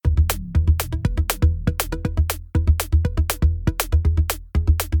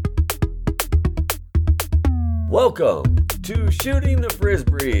Welcome to Shooting the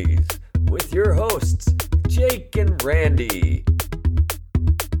Frisbees with your hosts, Jake and Randy.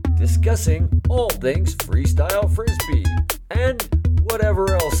 Discussing all things freestyle frisbee and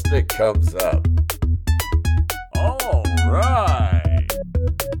whatever else that comes up. All right.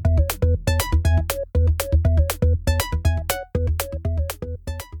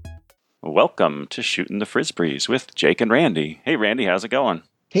 Welcome to Shooting the Frisbees with Jake and Randy. Hey, Randy, how's it going?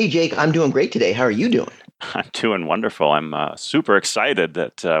 Hey, Jake, I'm doing great today. How are you doing? I'm doing wonderful. I'm super excited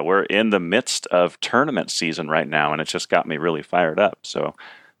that we're in the midst of tournament season right now, and it just got me really fired up. So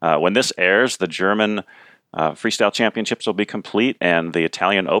when this airs, the German Freestyle Championships will be complete, and the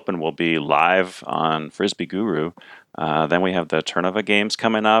Italian Open will be live on Frisbee Guru. Then we have the Turnova Games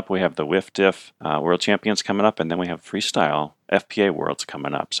coming up. We have the WIFDIF World Champions coming up, and then we have Freestyle FPA Worlds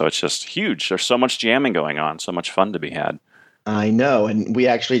coming up. So it's just huge. There's so much jamming going on, so much fun to be had. I know, and we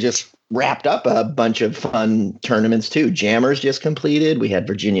actually just wrapped up a bunch of fun tournaments too. Jammers just completed. We had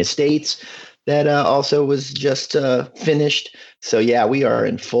Virginia States that also was just finished. So yeah, we are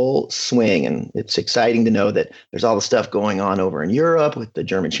in full swing, and it's exciting to know that there's all the stuff going on over in Europe with the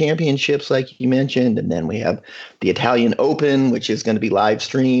German Championships, like you mentioned, and then we have the Italian Open, which is going to be live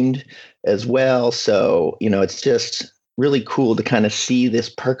streamed as well. So it's just really cool to kind of see this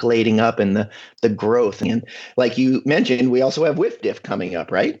percolating up and the growth. And like you mentioned, we also have WIFDIF coming up,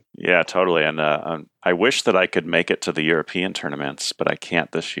 right? Yeah, totally. And I wish that I could make it to the European tournaments, but I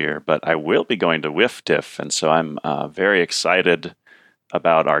can't this year. But I will be going to WIFDIF, and so I'm very excited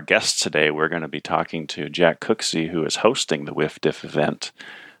about our guests today. We're going to be talking to Jack Cooksey, who is hosting the WIFDIF event.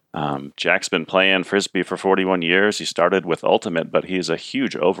 Jack's been playing Frisbee for 41 years. He started with Ultimate, but he's a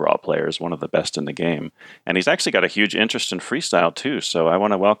huge overall player. He's one of the best in the game. And he's actually got a huge interest in freestyle, too. So I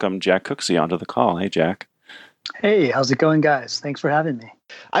want to welcome Jack Cooksey onto the call. Hey, Jack. Hey, how's it going, guys? Thanks for having me.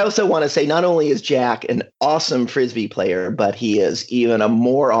 I also want to say not only is Jack an awesome Frisbee player, but he is even a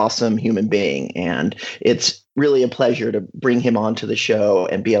more awesome human being. And it's really a pleasure to bring him onto the show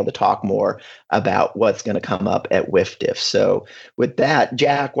and be able to talk more about what's going to come up at WIFDIF. So with that,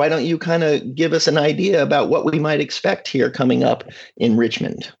 Jack, why don't you kind of give us an idea about what we might expect here coming up in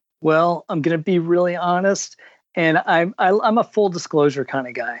Richmond? Well, I'm going to be really honest, and I'm a full disclosure kind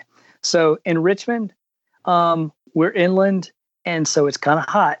of guy. So in Richmond, we're inland, and so it's kind of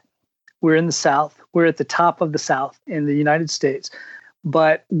hot. We're in the South. We're at the top of the South in the United States.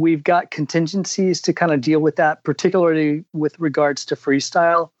 But we've got contingencies to kind of deal with that, particularly with regards to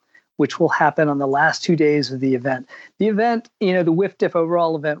freestyle, which will happen on the last 2 days of the event. The event, the WIFDIF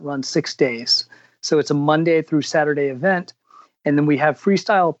overall event runs 6 days. So it's a Monday through Saturday event. And then we have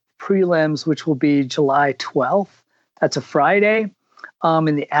freestyle prelims, which will be July 12th. That's a Friday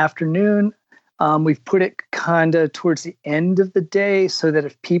in the afternoon. We've put it kind of towards the end of the day so that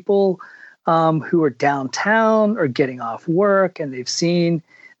if people who are downtown or getting off work and they've seen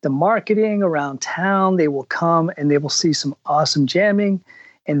the marketing around town, they will come and they will see some awesome jamming.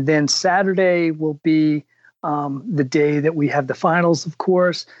 And then Saturday will be the day that we have the finals, of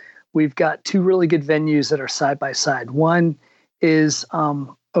course. We've got two really good venues that are side by side. One is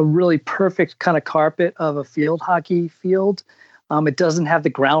a really perfect kind of carpet of a field hockey field. It doesn't have the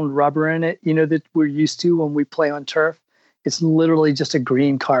ground rubber in it, that we're used to when we play on turf. It's literally just a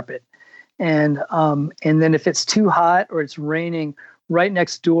green carpet. And then if it's too hot or it's raining, right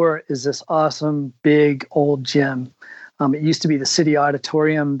next door is this awesome big old gym. It used to be the City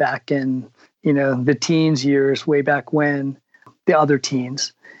Auditorium back in, the teens years, way back when, the other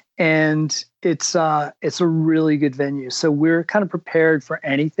teens. And it's a really good venue. So we're kind of prepared for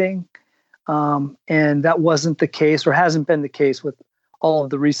anything. And that wasn't the case or hasn't been the case with all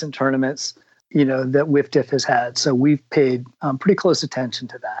of the recent tournaments, that WIFDIF has had. So we've paid pretty close attention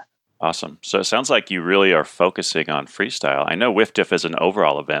to that. Awesome. So it sounds like you really are focusing on freestyle. I know WIFDIF is an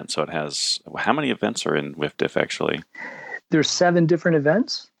overall event, so it has, how many events are in WIFDIF actually? There's 7 different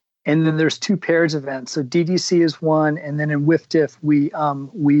events, and then there's 2 pairs events. So DDC is one, and then in WIFDIF,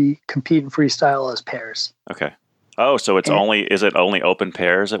 we compete in freestyle as pairs. Okay. Oh, so is it only open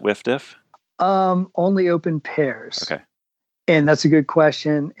pairs at WIFDIF? Only open pairs. Okay. And that's a good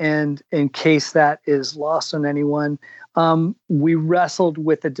question. And in case that is lost on anyone, we wrestled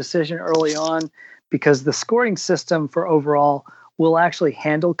with a decision early on because the scoring system for overall will actually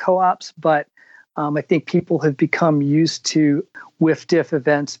handle co-ops, but I think people have become used to WIFDIF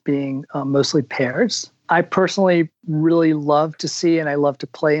events being mostly pairs. I personally really love to see and I love to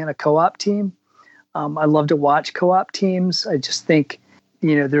play in a co-op team. I love to watch co-op teams. I just think,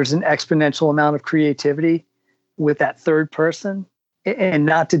 there's an exponential amount of creativity with that third person, and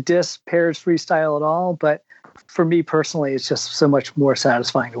not to diss pairs freestyle at all, but for me personally, it's just so much more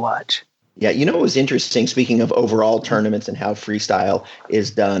satisfying to watch. Yeah, it was interesting, speaking of overall tournaments and how freestyle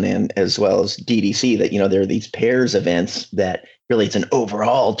is done, and as well as DDC, that, there are these pairs events that really it's an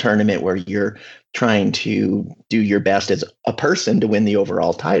overall tournament where you're trying to do your best as a person to win the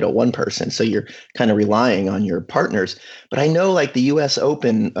overall title, one person. So you're kind of relying on your partners. But I know like the US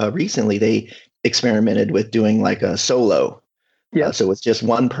Open recently, they experimented with doing like a solo. Yeah. So it's just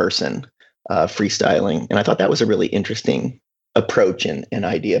one person freestyling. And I thought that was a really interesting approach and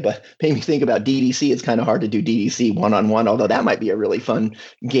idea, but made me think about DDC. It's kind of hard to do DDC one-on-one, although that might be a really fun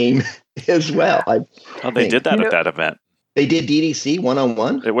game as well. They did that at that event. They did DDC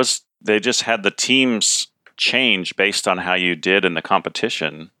one-on-one? They just had the teams change based on how you did in the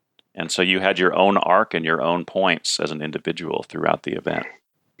competition. And so you had your own arc and your own points as an individual throughout the event.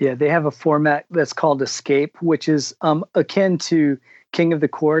 Yeah, they have a format that's called Escape, which is akin to King of the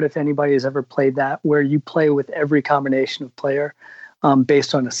Court, if anybody has ever played that, where you play with every combination of player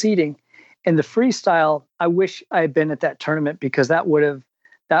based on a seeding. And the freestyle, I wish I had been at that tournament, because that would have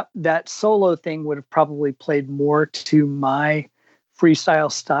that solo thing would have probably played more to my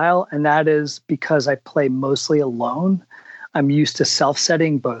freestyle style. And that is because I play mostly alone. I'm used to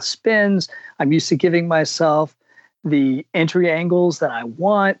self-setting both spins. I'm used to giving myself the entry angles that I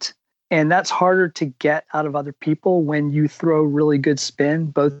want. And that's harder to get out of other people when you throw really good spin,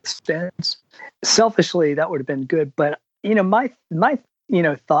 both spins. Selfishly, that would have been good. But, my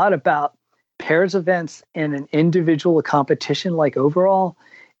thought about pairs events in an individual competition like overall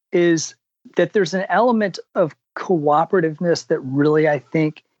is that there's an element of cooperativeness that really, I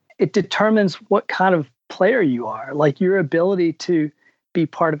think, it determines what kind of player you are. Like your ability to be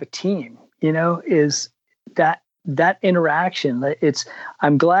part of a team, is that interaction.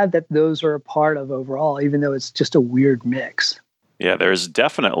 I'm glad that those are a part of overall, even though it's just a weird mix. Yeah, there's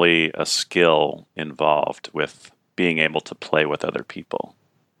definitely a skill involved with being able to play with other people.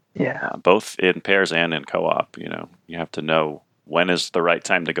 Yeah. Both in pairs and in co-op, you have to know when is the right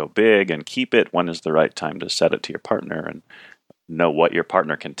time to go big and keep it, when is the right time to set it to your partner, and know what your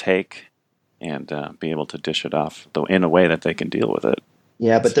partner can take and be able to dish it off in a way that they can deal with it.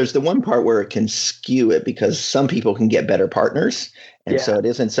 Yeah, but there's the one part where it can skew it, because some people can get better partners. And so it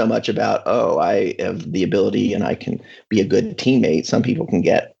isn't so much about, I have the ability and I can be a good teammate. Some people can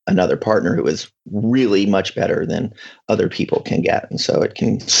get another partner who is really much better than other people can get. And so it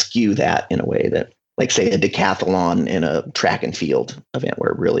can skew that in a way that, like, say, a decathlon in a track and field event,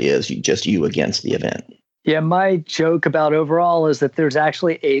 where it really is just you against the event. Yeah, my joke about overall is that there's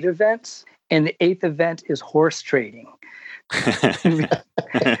actually 8 events, and the 8th event is horse trading.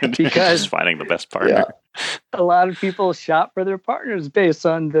 Because finding the best partner. A lot of people shop for their partners based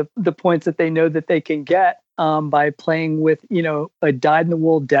on the points that they know that they can get by playing with, a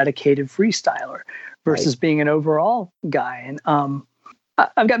dyed-in-the-wool dedicated freestyler versus being an overall guy. And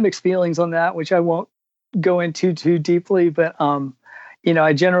I've got mixed feelings on that, which I won't go into too deeply. But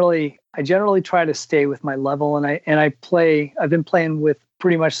I generally try to stay with my level, and I've been playing with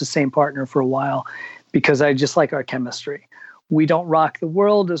pretty much the same partner for a while, because I just like our chemistry. We don't rock the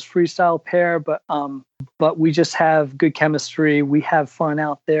world as freestyle pair, but we just have good chemistry. We have fun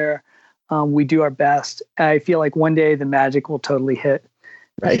out there. We do our best. I feel like one day the magic will totally hit,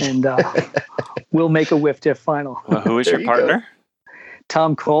 right? And we'll make a WIFTIF final. Well, who is your partner?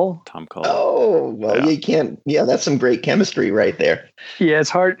 Tom Cole. Tom Cole. Oh, well, you can't. Yeah, that's some great chemistry right there. Yeah, it's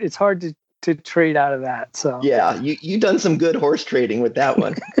hard to trade out of that. So yeah, you done some good horse trading with that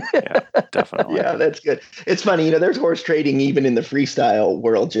one. Yeah, definitely. Yeah, that's good. It's funny, there's horse trading even in the freestyle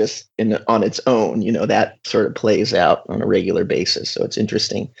world, just on its own. That sort of plays out on a regular basis. So it's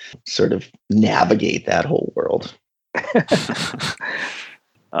interesting, sort of navigate that whole world.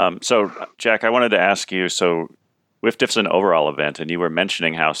 So, Jack, I wanted to ask you. So, WIFTIF's an overall event, and you were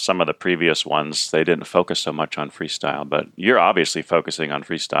mentioning how some of the previous ones they didn't focus so much on freestyle, but you're obviously focusing on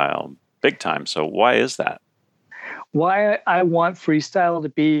freestyle big time. So why is that? Why I want freestyle to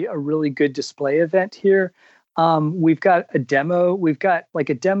be a really good display event here. We've got a demo. We've got like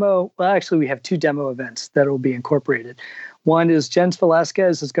a demo. Well, actually, we have 2 demo events that will be incorporated. One is Jens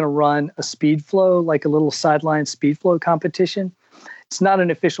Velasquez is going to run a speed flow, like a little sideline speed flow competition. It's not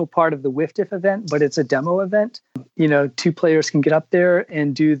an official part of the WIFTIF event, but it's a demo event. 2 players can get up there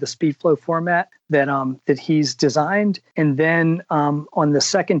and do the speed flow format that he's designed. And then on the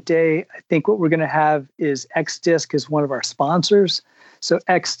second day, I think what we're going to have is XDisc as one of our sponsors. So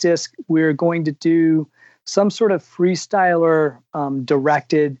XDisc, we're going to do some sort of freestyler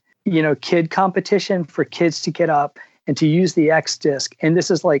directed, kid competition for kids to get up and to use the XDisc. And this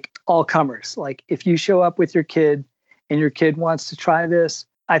is like all comers. Like if you show up with your kid and your kid wants to try this,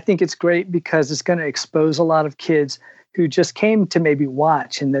 I think it's great because it's going to expose a lot of kids who just came to maybe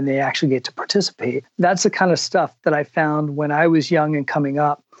watch and then they actually get to participate. That's the kind of stuff that I found when I was young and coming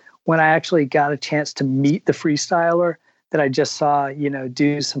up, when I actually got a chance to meet the freestyler that I just saw,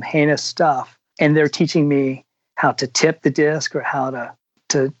 do some heinous stuff. And they're teaching me how to tip the disc or how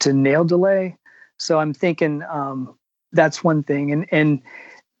to nail delay. So I'm thinking that's one thing. And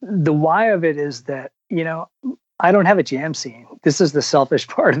the why of it is that, I don't have a jam scene. This is the selfish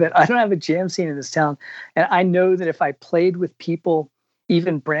part of it. I don't have a jam scene in this town. And I know that if I played with people,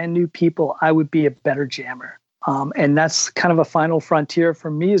 even brand new people, I would be a better jammer. And that's kind of a final frontier for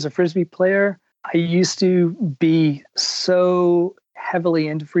me as a Frisbee player. I used to be so heavily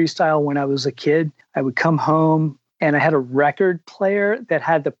into freestyle when I was a kid. I would come home and I had a record player that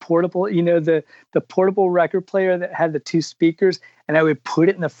had the portable, the portable record player that had the 2 speakers, and I would put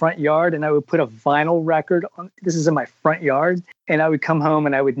it in the front yard and I would put a vinyl record on. This is in my front yard. And I would come home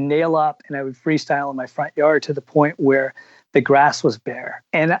and I would nail up and I would freestyle in my front yard to the point where the grass was bare.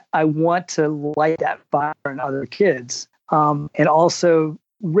 And I want to light that fire in other kids. And also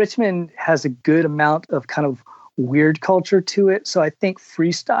Richmond has a good amount of kind of weird culture to it. So I think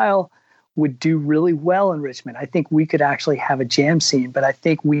freestyle would do really well in Richmond. I think we could actually have a jam scene, but I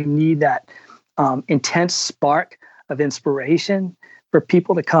think we need that intense spark of inspiration for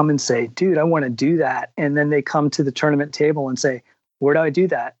people to come and say, dude, I want to do that. And then they come to the tournament table and say, where do I do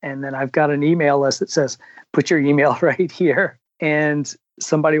that? And then I've got an email list that says, put your email right here and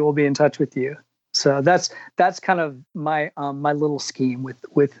somebody will be in touch with you. So that's kind of my little scheme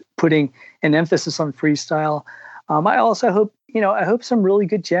with putting an emphasis on freestyle. I also hope, I hope some really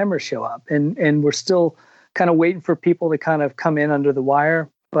good jammers show up, and we're still kind of waiting for people to kind of come in under the wire,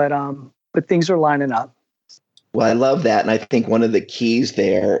 but things are lining up. Well, I love that. And I think one of the keys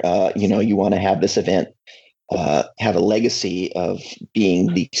there, you want to have this event have a legacy of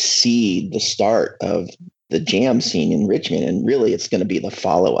being the seed, the start of the jam scene in Richmond. And really, it's going to be the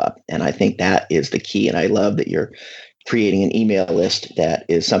follow-up. And I think that is the key. And I love that you're creating an email list that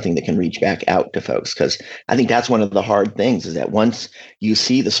is something that can reach back out to folks, because I think that's one of the hard things, is that once you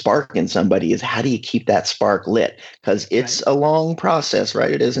see the spark in somebody, is how do you keep that spark lit? Because it's a long process, right?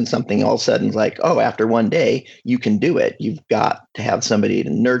 It isn't something all of a sudden like, oh, after one day you can do it. You've got to have somebody to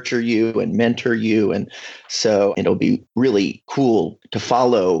nurture you and mentor you. And so it'll be really cool to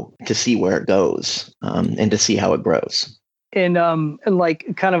follow, to see where it goes, and to see how it grows. And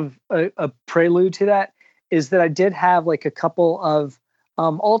like kind of a prelude to that is that I did have like a couple of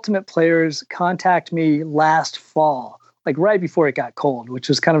Ultimate players contact me last fall, like right before it got cold, which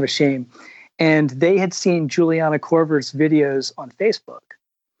was kind of a shame. And they had seen Juliana Korver's videos on Facebook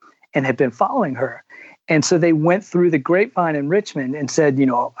and had been following her. And so they went through the grapevine in Richmond and said,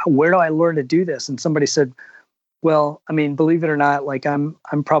 where do I learn to do this? And somebody said, well, I mean, believe it or not, like I'm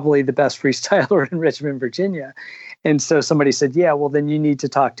probably the best freestyler in Richmond, Virginia. And so somebody said, yeah, well, then you need to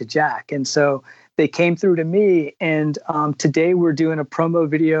talk to Jack. And so they came through to me, and today we're doing a promo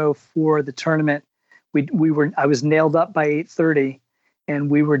video for the tournament. I was nailed up by 8:30,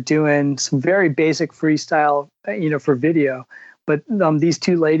 and we were doing some very basic freestyle, for video. But these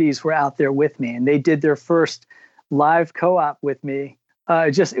 2 ladies were out there with me, and they did their first live co-op with me.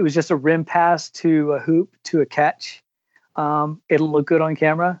 It was just a rim pass to a hoop to a catch. It'll look good on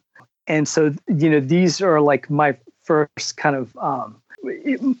camera, and so these are like my first kind of.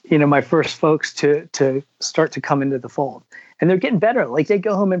 My first folks to start to come into the fold, and they're getting better. Like they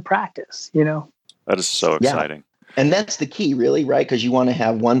go home and practice, That is so exciting. And that's the key, really, right? Because you want to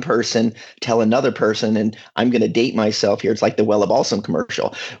have one person tell another person, and I'm going to date myself here. It's like the Well of Balsam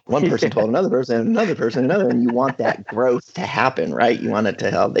commercial. One person told another person, and another person, another, and you want that growth to happen, right? You want it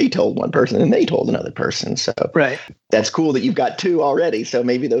to how they told one person and they told another person. So right. That's cool that you've got 2 already. So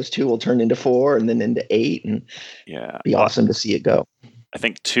maybe those 2 will turn into 4 and then into 8, and be awesome to see it go. I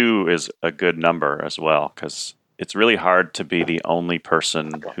think 2 is a good number as well, because it's really hard to be the only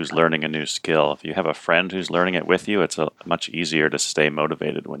person who's learning a new skill. If you have a friend who's learning it with you, it's much easier to stay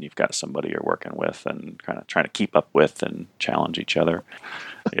motivated when you've got somebody you're working with and kind of trying to keep up with and challenge each other.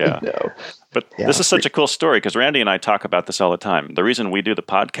 Yeah. But this is such a cool story, because Randy and I talk about this all the time. The reason we do the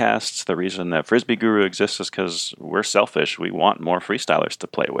podcasts, the reason that Frisbee Guru exists, is because we're selfish. We want more freestylers to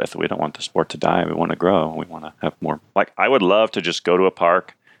play with. We don't want the sport to die. We want to grow. We want to have more. Like, I would love to just go to a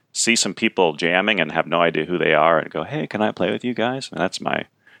park, see some people jamming and have no idea who they are, and go, hey, can I play with you guys? And that's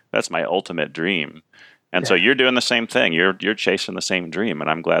my ultimate dream. And so you're doing the same thing. You're chasing the same dream, and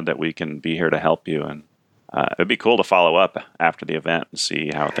I'm glad that we can be here to help you. And it'd be cool to follow up after the event and see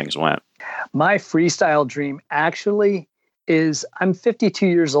how things went. My freestyle dream actually is, I'm 52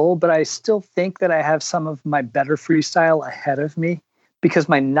 years old, but I still think that I have some of my better freestyle ahead of me, because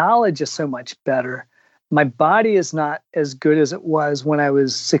my knowledge is so much better my body is not as good as it was when I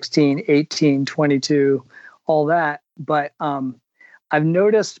was 16, 18, 22, all that. But I've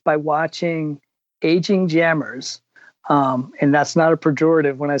noticed by watching aging jammers, and that's not a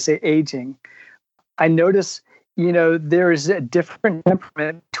pejorative when I say aging, I notice, there is a different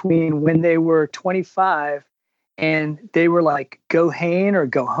temperament between when they were 25 and they were like, go Hayne or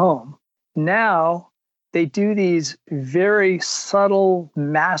go home. Now they do these very subtle,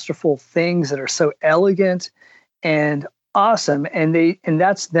 masterful things that are so elegant and awesome. And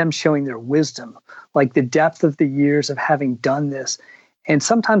that's them showing their wisdom, like the depth of the years of having done this. And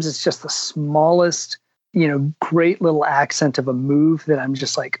sometimes it's just the smallest, great little accent of a move that I'm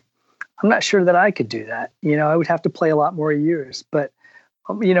just like, I'm not sure that I could do that. I would have to play a lot more years. But,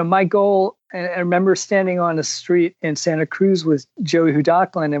 my goal, and I remember standing on a street in Santa Cruz with Joey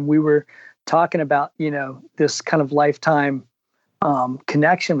Hudaklan, and we were talking about, this kind of lifetime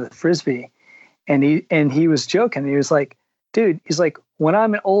connection with Frisbee. And he was joking. He was like, dude, when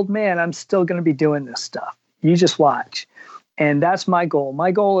I'm an old man, I'm still going to be doing this stuff. You just watch. And that's my goal.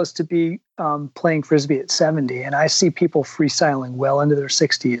 My goal is to be playing Frisbee at 70. And I see people freestyling well into their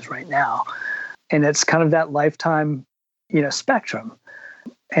 60s right now. And it's kind of that lifetime, spectrum.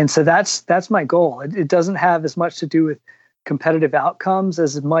 And so that's my goal. It doesn't have as much to do with competitive outcomes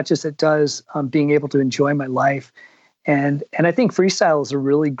as much as it does being able to enjoy my life. And I think freestyle is a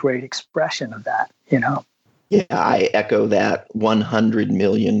really great expression of that, Yeah, I echo that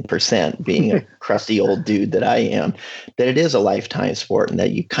 100,000,000%, being a crusty old dude that I am, that it is a lifetime sport and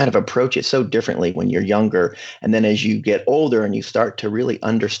that you kind of approach it so differently when you're younger. And then as you get older and you start to really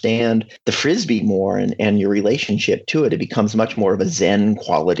understand the Frisbee more and your relationship to it, it becomes much more of a Zen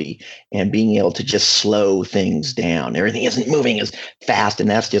quality and being able to just slow things down. Everything isn't moving as fast. And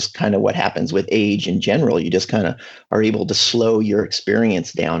that's just kind of what happens with age in general. You just kind of are able to slow your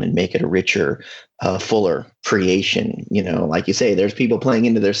experience down and make it a richer, fuller creation. Like you say, there's people playing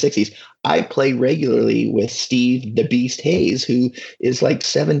into their 60s. I play regularly with Steve the Beast Hayes, who is like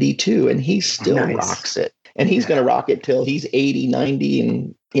 72, and he still rocks it. And he's going to rock it till he's 80, 90.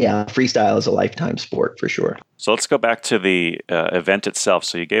 And yeah, freestyle is a lifetime sport for sure. So let's go back to the event itself.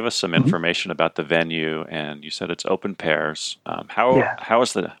 So you gave us some information about the venue, and you said it's open pairs.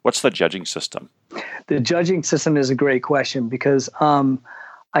 What's the judging system? The judging system is a great question because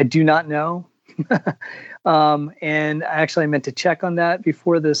I do not know. And actually I meant to check on that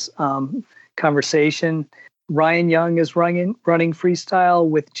before this conversation. Ryan Young is running freestyle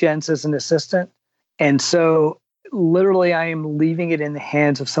with Jens as an assistant. And so literally I am leaving it in the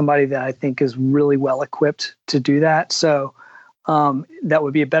hands of somebody that I think is really well equipped to do that. So that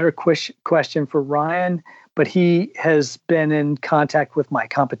would be a better question for Ryan, but he has been in contact with my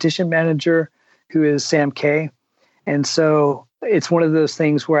competition manager, who is Sam Kay. And so it's one of those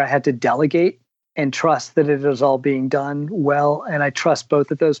things where I had to delegate and trust that it is all being done well. And I trust both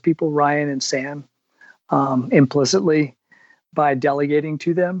of those people, Ryan and Sam, implicitly by delegating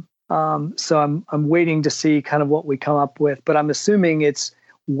to them. So I'm waiting to see kind of what we come up with, but I'm assuming it's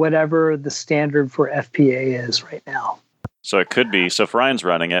whatever the standard for FPA is right now. So it could be, so if Ryan's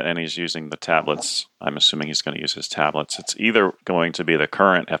running it and he's using the tablets, I'm assuming he's going to use his tablets. It's either going to be the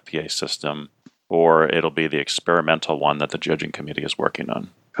current FPA system or it'll be the experimental one that the judging committee is working on.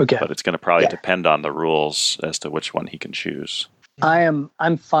 Okay. But it's going to probably depend on the rules as to which one he can choose. I'm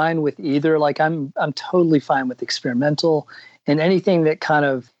fine with either. Like I'm totally fine with experimental, and anything that kind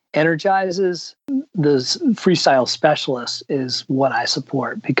of energizes the freestyle specialists is what I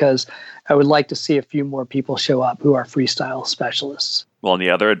support, because I would like to see a few more people show up who are freestyle specialists. Well, and the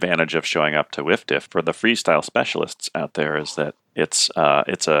other advantage of showing up to WIFDIF for the freestyle specialists out there is that it's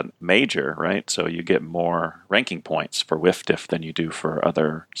a major, right? So you get more ranking points for WIFDIF than you do for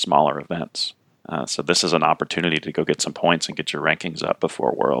other smaller events. So this is an opportunity to go get some points and get your rankings up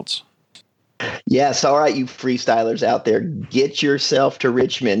before Worlds. Yes, all right, you freestylers out there, get yourself to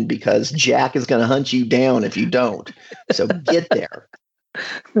Richmond because Jack is going to hunt you down if you don't. So get there.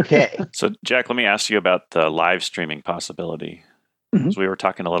 Okay. So Jack, let me ask you about the live streaming possibility. So we were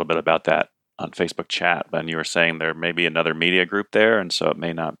talking a little bit about that on Facebook chat, and you were saying there may be another media group there, and so it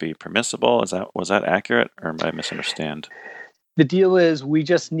may not be permissible. Was that accurate, or did I misunderstand? The deal is we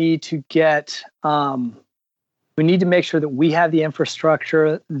just need to get we need to make sure that we have the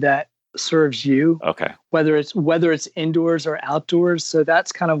infrastructure that serves you. Okay. Whether it's indoors or outdoors. So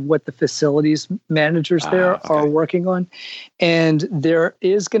that's kind of what the facilities managers there are working on. And there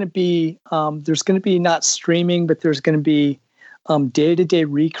is going to be there's going to be not streaming, but there's going to be day-to-day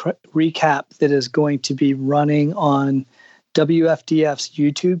recap that is going to be running on WFDF's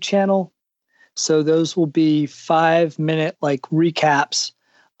YouTube channel. So those will be 5-minute like recaps,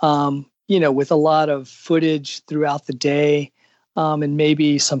 with a lot of footage throughout the day, and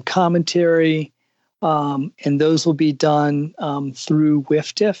maybe some commentary. And those will be done through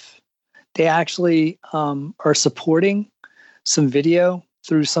WIFTIF. They actually are supporting some video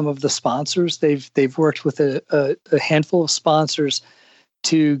through some of the sponsors. They've worked with a handful of sponsors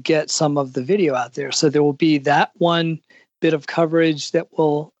to get some of the video out there. So there will be that one bit of coverage that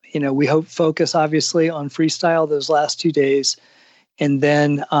will, we hope focus obviously on freestyle those last 2 days. And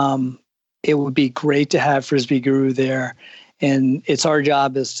then it would be great to have Frisbee Guru there. And it's our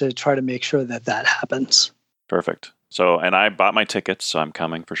job is to try to make sure that happens. Perfect. So, and I bought my tickets, so I'm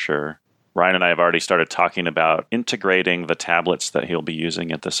coming for sure. Ryan and I have already started talking about integrating the tablets that he'll be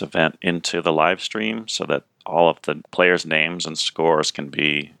using at this event into the live stream so that all of the players' names and scores can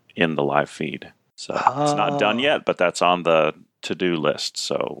be in the live feed. So it's not done yet, but that's on the to-do list.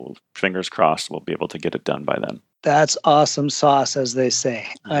 So fingers crossed we'll be able to get it done by then. That's awesome sauce, as they say.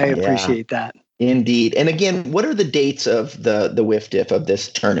 I appreciate that. Indeed. And again, what are the dates of the WIFTIF of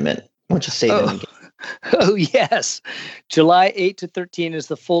this tournament? Why don't you say them again? Oh, yes. July 8 to 13 is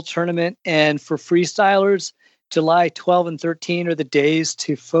the full tournament. And for freestylers, July 12 and 13 are the days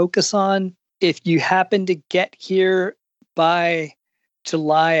to focus on. If you happen to get here by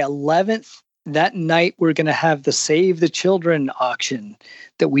July 11th, that night we're going to have the Save the Children auction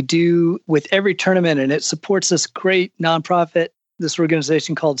that we do with every tournament. And it supports this great nonprofit, this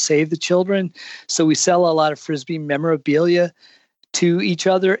organization called Save the Children. So we sell a lot of Frisbee memorabilia to each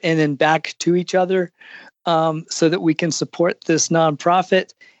other and then back to each other so that we can support this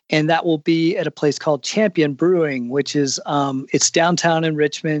nonprofit. And that will be at a place called Champion Brewing, which is it's downtown in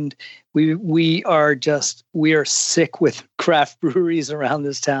Richmond. We are sick with craft breweries around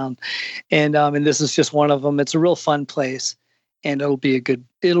this town, and this is just one of them. It's a real fun place, and it'll be a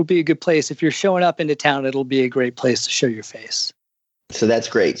good place. If you're showing up into town, it'll be a great place to show your face. So that's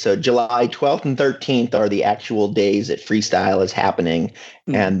great. So July 12th and 13th are the actual days that freestyle is happening.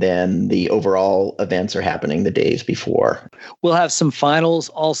 Mm-hmm. And then the overall events are happening the days before. We'll have some finals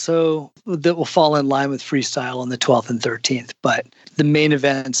also that will fall in line with freestyle on the 12th and 13th. But the main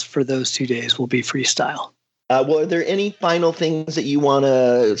events for those 2 days will be freestyle. Well, are there any final things that you want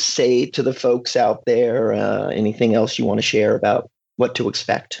to say to the folks out there? Anything else you want to share about what to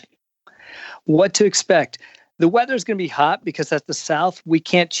expect? What to expect? The weather's going to be hot because at the South, we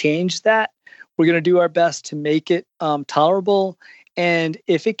can't change that. We're going to do our best to make it tolerable. And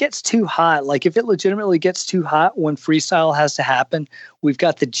if it gets too hot, like if it legitimately gets too hot when freestyle has to happen, we've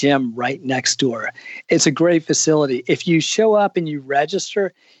got the gym right next door. It's a great facility. If you show up and you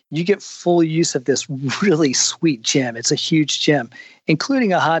register, you get full use of this really sweet gym. It's a huge gym,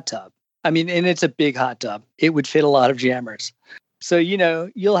 including a hot tub. And it's a big hot tub. It would fit a lot of jammers. So,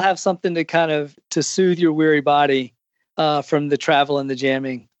 you'll have something to soothe your weary body from the travel and the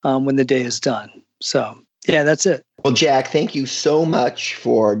jamming when the day is done. So, yeah, that's it. Well, Jack, thank you so much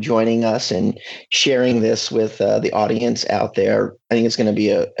for joining us and sharing this with the audience out there. I think it's going to be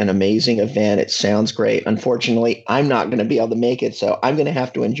an amazing event. It sounds great. Unfortunately, I'm not going to be able to make it, so I'm going to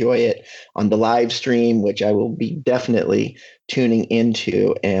have to enjoy it on the live stream, which I will be definitely tuning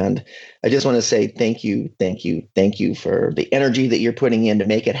into. And I just want to say thank you for the energy that you're putting in to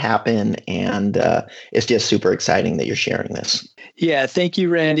make it happen. And it's just super exciting that you're sharing this. Yeah, thank you,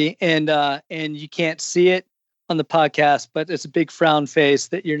 Randy. And you can't see it on the podcast, but it's a big frown face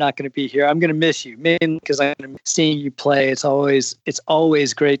that you're not going to be here. I'm going to miss you, mainly because I'm seeing you play. It's always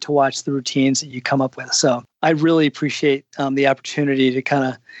great to watch the routines that you come up with. So I really appreciate the opportunity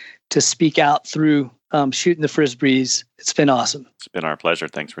to speak out through shooting the Frisbees. It's been awesome. It's been our pleasure.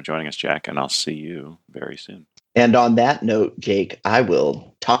 Thanks for joining us, Jack, and I'll see you very soon. And on that note, Jake, I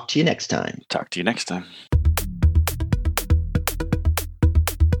will talk to you next time. Talk to you next time.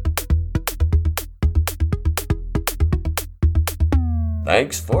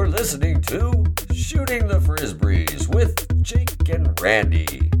 Thanks for listening to Shooting the Frisbees with Jake and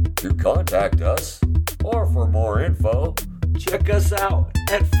Randy. To contact us or for more info, check us out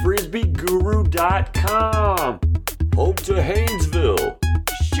at frisbeeguru.com. Home to Haynesville,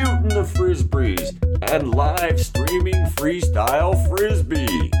 shooting the Frisbees, and live streaming freestyle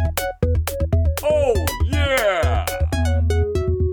Frisbee.